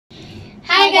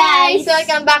guys!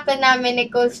 Welcome back to namin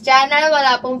Nicole's channel.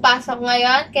 Wala pong pasok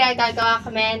ngayon, kaya gagawa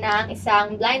kami ng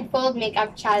isang blindfold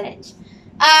makeup challenge.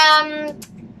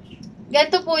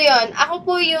 Ganito po yun. Ako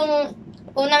po yung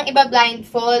unang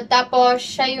iba-blindfold, tapos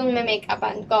siya yung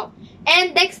may-makeupan ko.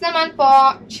 And next naman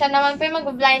po, siya naman po yung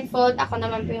mag-blindfold, ako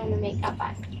naman po yung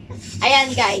may-makeupan. Ayan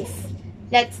guys,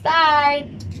 let's start!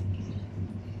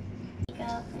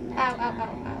 Ow, ow, ow,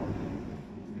 ow.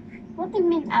 What do you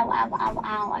mean, ow, ow, ow,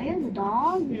 ow? Are you the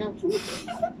dog? No.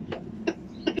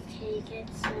 Okay, get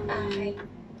some... Okay.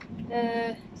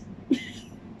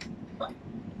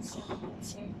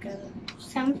 Circle.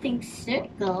 Something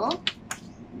circle?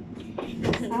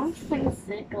 Something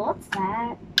circle? What's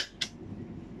that?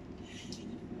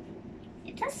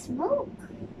 It has smoke.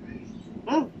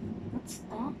 Oh, what's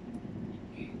that?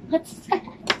 What's that?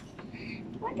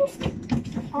 What is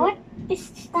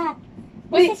that?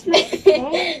 This is my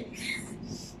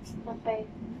face. Okay.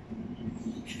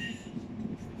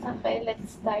 Okay,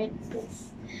 let's start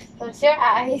this. Close your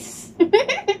eyes.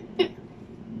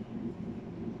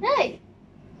 Hey!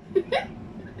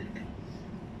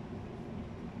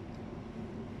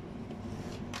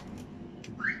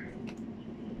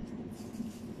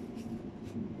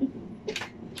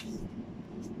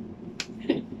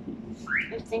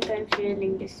 I think I'm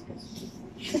feeling disgusting.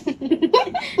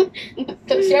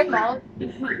 Close your mouth.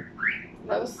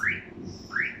 Close.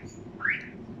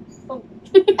 Oh.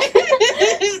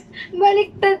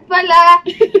 Baliktad pala.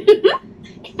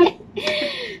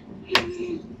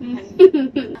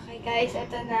 Okay guys,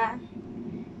 ito na.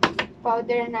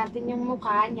 Powder natin yung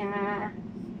mukha niya.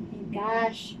 Oh my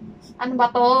gosh. Ano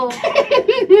ba to?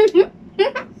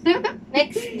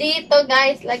 Next dito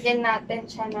guys, lagyan natin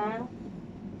siya na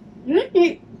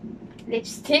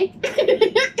lipstick.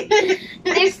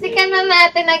 Lipstick na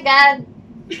natin agad.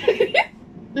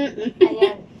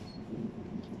 Ayan.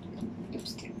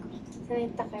 Lipstick.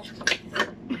 Sanita ka.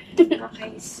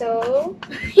 Okay, so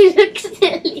You look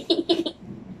silly.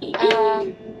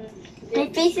 My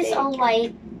face is lipstick. all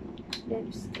white.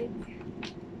 Lipstick.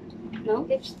 No?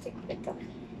 Lipstick ito.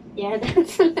 Yeah,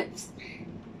 that's a lipstick.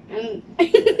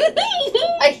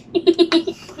 Ay!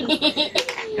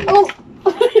 Oh!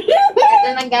 Ito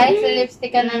na guys,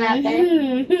 lipstick na natin.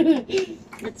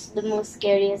 That's the most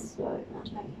scariest one.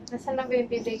 Nasaan na ba yung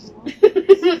bibig mo?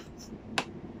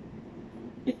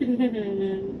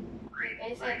 Okay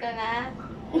guys, ito na.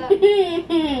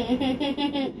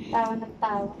 Tawa ng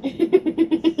tawa.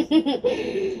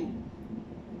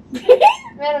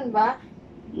 Meron ba?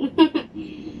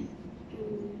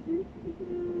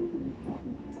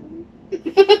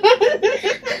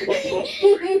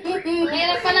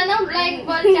 Hirap pala ng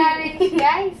blindfold challenge,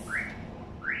 guys.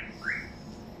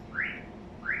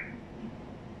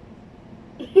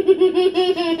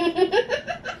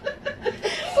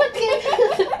 What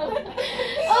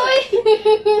Oy!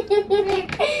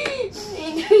 I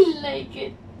don't like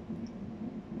it.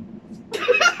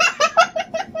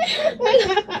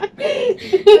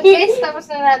 Okay, tapos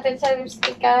na natin sa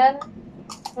lipstickan.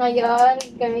 Ngayon,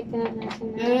 gamitin na natin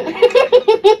na.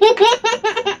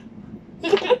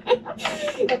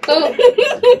 Ito.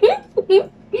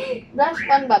 Blush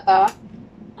on ba to?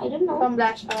 I don't know. Pang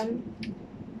blush on.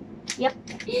 Yep.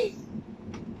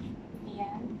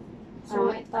 Ayan.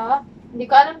 So, ito. Hindi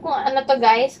ko alam kung ano to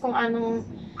guys, kung anong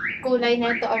kulay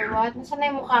na ito or what. Nasaan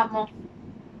na yung mukha mo?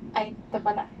 Ay, ito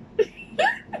pala.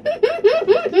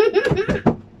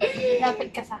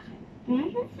 Lapit ka sa akin.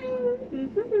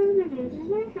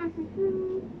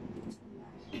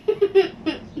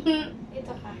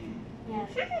 Ito ka. Yan.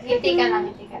 Ngiti ka lang,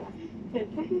 ngiti ka lang.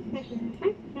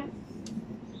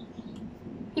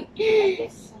 Like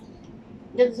this.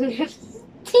 That's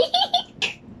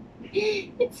lipstick.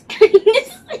 It's kind of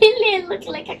silly. I look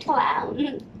like a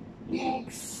clown.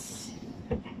 Next.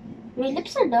 My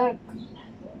lips are dark.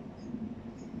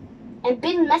 I've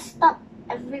been messed up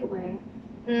everywhere.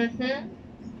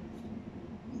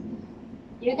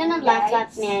 You're gonna laugh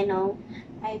at me, I know.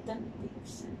 I don't think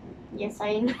so. Yes,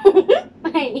 I know.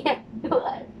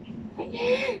 What?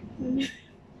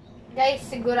 Guys,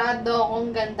 sigurado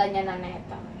akong ganda niya na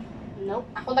neto. Nope.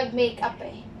 Ako nag-makeup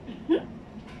eh.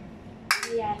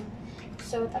 Ayan.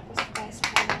 So, tapos tayo sa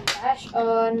kanyang blush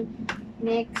on.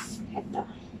 Next, ito.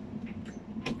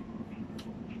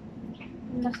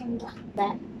 Laking black.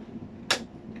 That.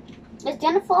 It's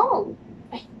gonna fall.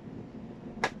 Ay.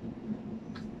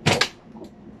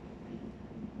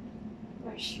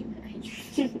 Where's she?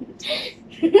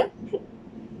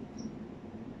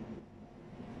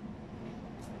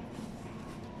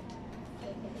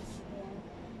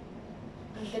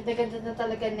 Ang ganda-ganda na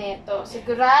talaga neto.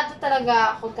 Sigurado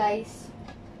talaga ako, guys.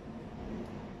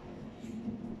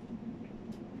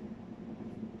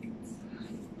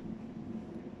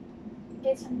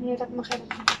 Guys, ang hirap makirap.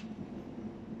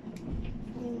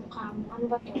 Ano yung mukha mo? Ano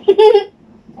ba to?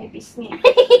 Typist niya.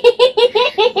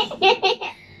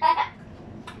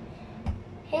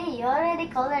 Hey, you already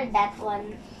colored that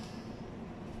one.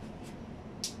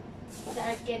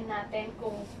 Darken natin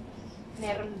kung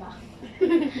meron ba.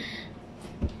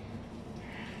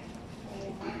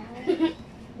 Ayan.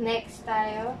 Next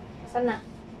tayo. Saan na?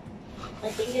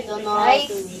 I think you don't know how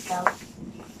to make up.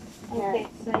 Okay,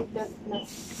 so I don't know.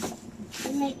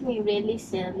 You make me really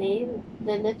silly.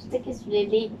 The lipstick is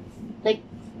really like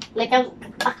a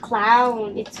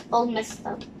clown. It's all messed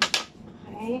up.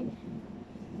 Okay.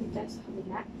 Dito sa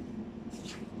kabila.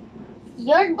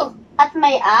 You're at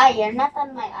my eye. You're not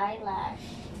on my eyelash.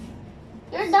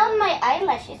 You're down my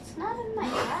eyelash. It's not on my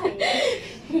eye.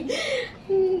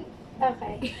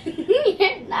 Okay.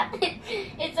 You're not.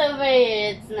 It's over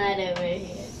here. It's not over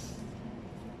here.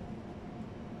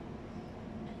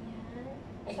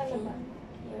 I Saan think ba?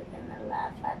 you're gonna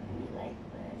laugh at me like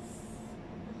this.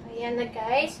 Ayan na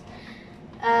guys.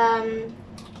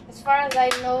 As far as I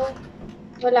know,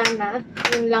 wala na.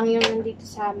 Yun lang yung nandito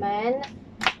sa amin.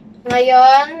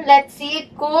 Ngayon, let's see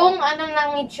kung ano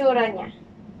nang itsura niya.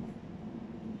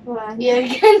 One, You're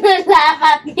gonna laugh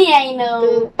at me, I know.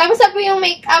 two. Tapos na po yung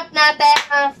makeup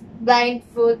natin.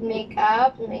 Blindfold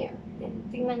makeup. Ngayon,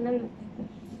 tingnan naman.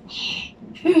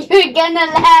 You're gonna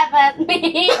laugh at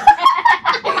me.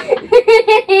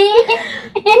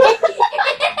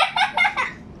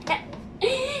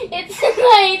 It's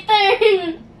my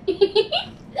turn.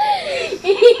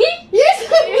 Yes!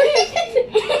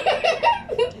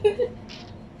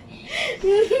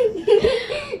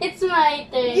 It's my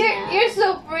turn. now. You're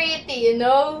so pretty, you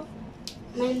know?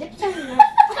 My lips are not.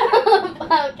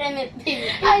 How can it be?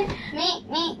 Me.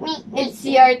 It's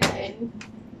your turn.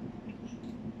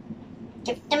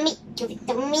 Give it to me. Give it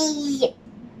to me.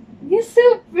 You're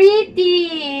so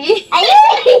pretty. I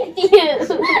hate you.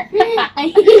 I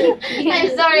hate you. I'm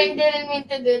sorry, I didn't mean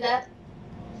to do that.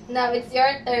 Now it's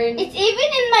your turn. It's even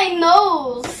in my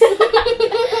nose.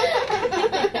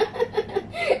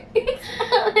 It's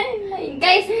all in my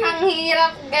Guys, ang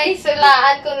hirap guys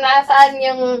sulaan kung nasaan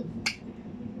yung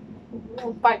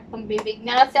part ng bibig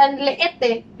niya kasi ang liit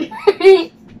eh.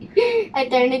 I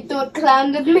turned into a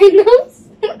clown with my nose.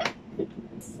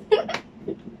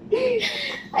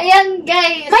 Ayan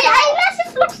guys. My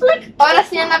eyelashes looks like. Oras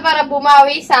niya na para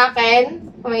bumawi sa akin.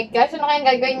 Oh my gosh, ano kayang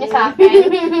gagawin niya sa akin?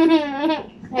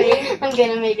 Okay. I'm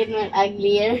gonna make it more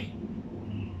uglier.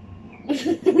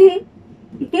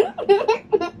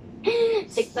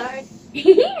 TikTok.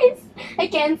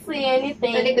 I can't see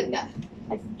anything. Sa likod ka.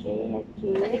 Okay.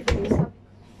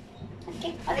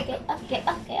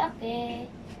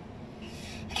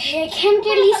 Okay, I can't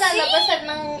really see. Lalabasan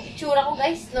ng itsura ko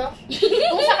guys, no?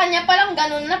 Kung sa kanya palang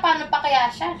ganun na, paano pa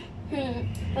kaya siya?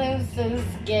 I'm so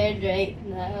scared right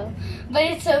now.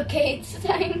 But it's okay. It's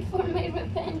time for my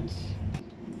revenge.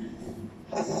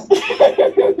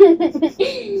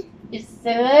 It's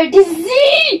so hard to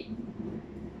see!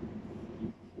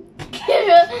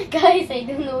 Guys, I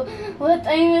don't know what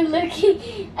I'm looking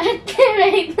at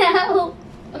right now.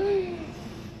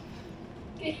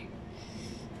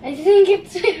 I think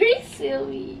it's very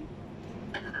silly.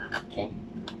 Okay,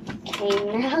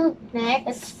 now Next.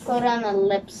 let's put on a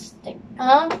lipstick.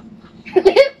 Huh?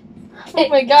 Oh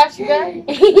my gosh, guys.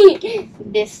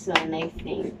 This one, I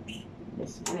think.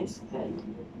 This one is good.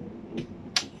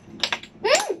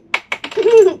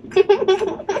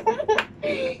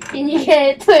 Can you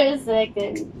get it for a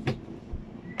second?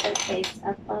 Okay, it's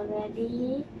up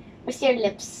already. Where's your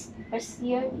lips? Where's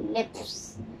your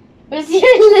lips? Where's your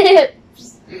lips?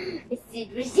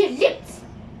 Where's your lips?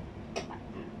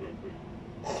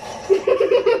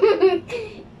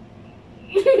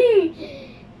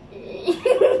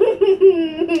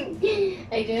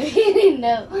 I don't really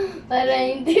know what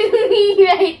I'm doing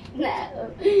right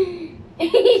now. Hey,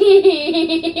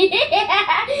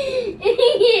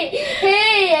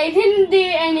 I didn't do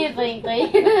anything to you.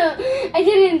 I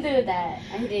didn't do that.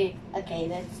 I did.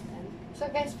 Okay, that's done. So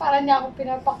guys, parang niya ako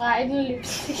pinapakain ng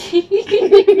lipstick.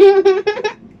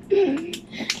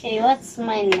 Okay, what's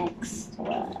my next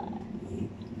one?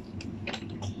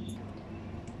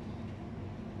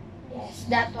 Yes,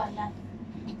 that one.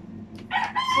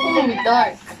 It's really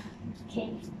dark.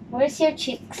 Okay, where's your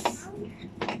cheeks?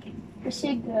 Where's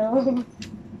your girl?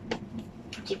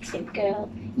 Cheeks, your girl.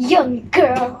 Young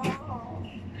girl!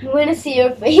 I wanna see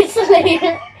your face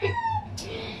later.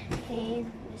 Okay,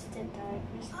 Mr. Dark,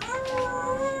 Mr.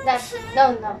 Dark. That's,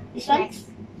 no. This one? Next.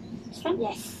 This one?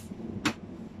 Yes.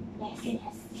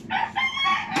 Yes.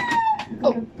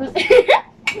 Oh.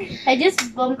 I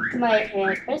just bumped my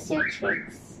head. Where's your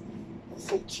cheeks?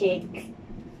 a chick.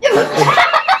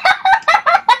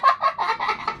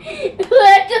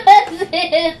 What was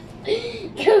it?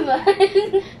 Come on.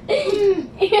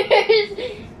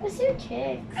 What's your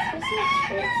chicks? What's your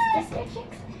chicks? What's your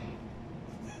chicks?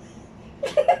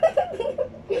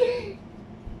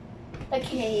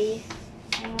 Okay.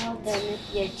 All done with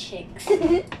your chicks.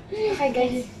 Okay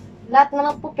guys, lahat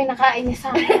naman po pinakain niya sa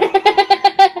akin.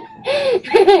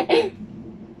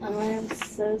 I'm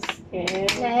so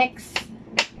scared. Next.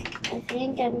 I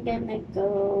think I'm gonna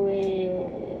go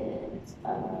with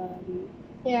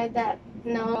Yeah, that.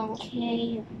 No.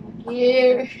 okay.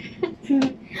 Here.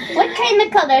 What kind of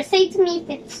color? Say to me if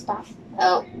it's stop.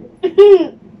 Oh.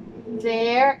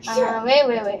 There.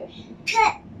 Wait.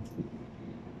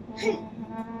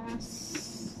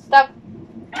 Stop.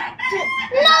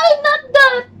 No, not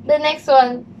that. The next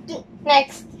one.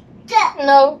 Next.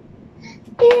 No.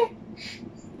 Here.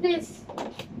 This.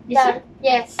 That.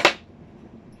 Yes.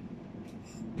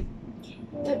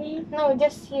 Okay. No,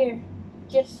 just here.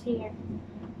 Just here.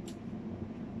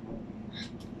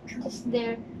 Just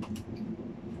there.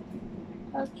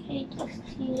 Okay, just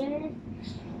here.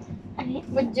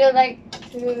 Would you like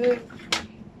to?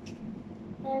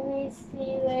 Let me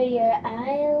see where your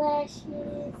eyelash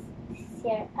is. This is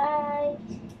your eye.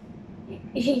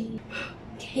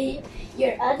 Okay,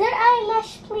 your other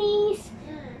eyelash, please.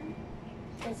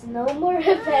 There's no more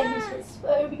revenges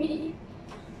for me.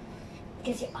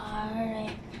 Because I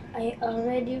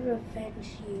already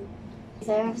revenged you.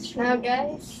 Now,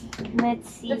 guys, Let's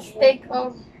see. let's take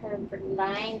off her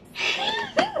blind. Look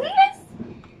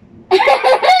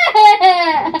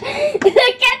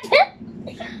at that.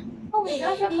 Oh my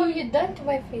gosh, what have you done to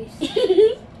my face?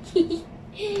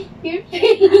 Your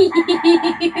face.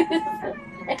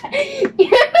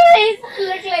 Your face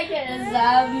looks like a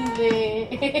zombie.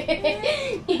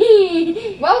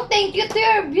 Wow, thank you to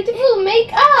your beautiful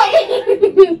makeup.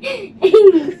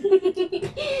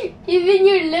 Even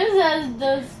your lips has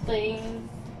those things.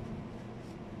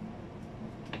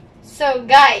 So,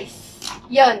 guys,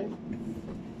 yun.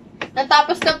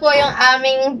 Natapos na po yung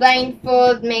aming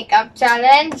blindfold makeup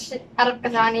challenge. Harap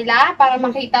ka sa kanila para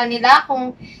makita nila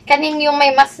kung kanin yung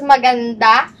may mas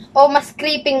maganda o mas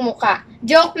creeping mukha.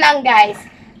 Joke lang, guys.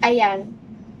 Ayan.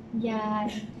 Yan.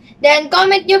 Then,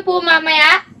 comment nyo po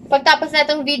mamaya, pagtapos na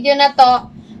itong video na to,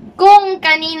 kung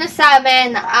kanino sa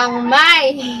amin ang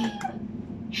may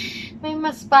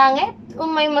mas pangit o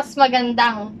may mas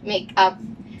magandang makeup.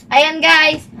 Ayan,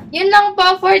 guys. Yun lang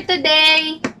po for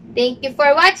today. Thank you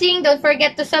for watching. Don't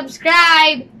forget to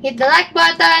subscribe. Hit the like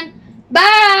button.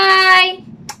 Bye!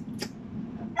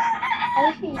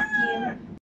 I hate you.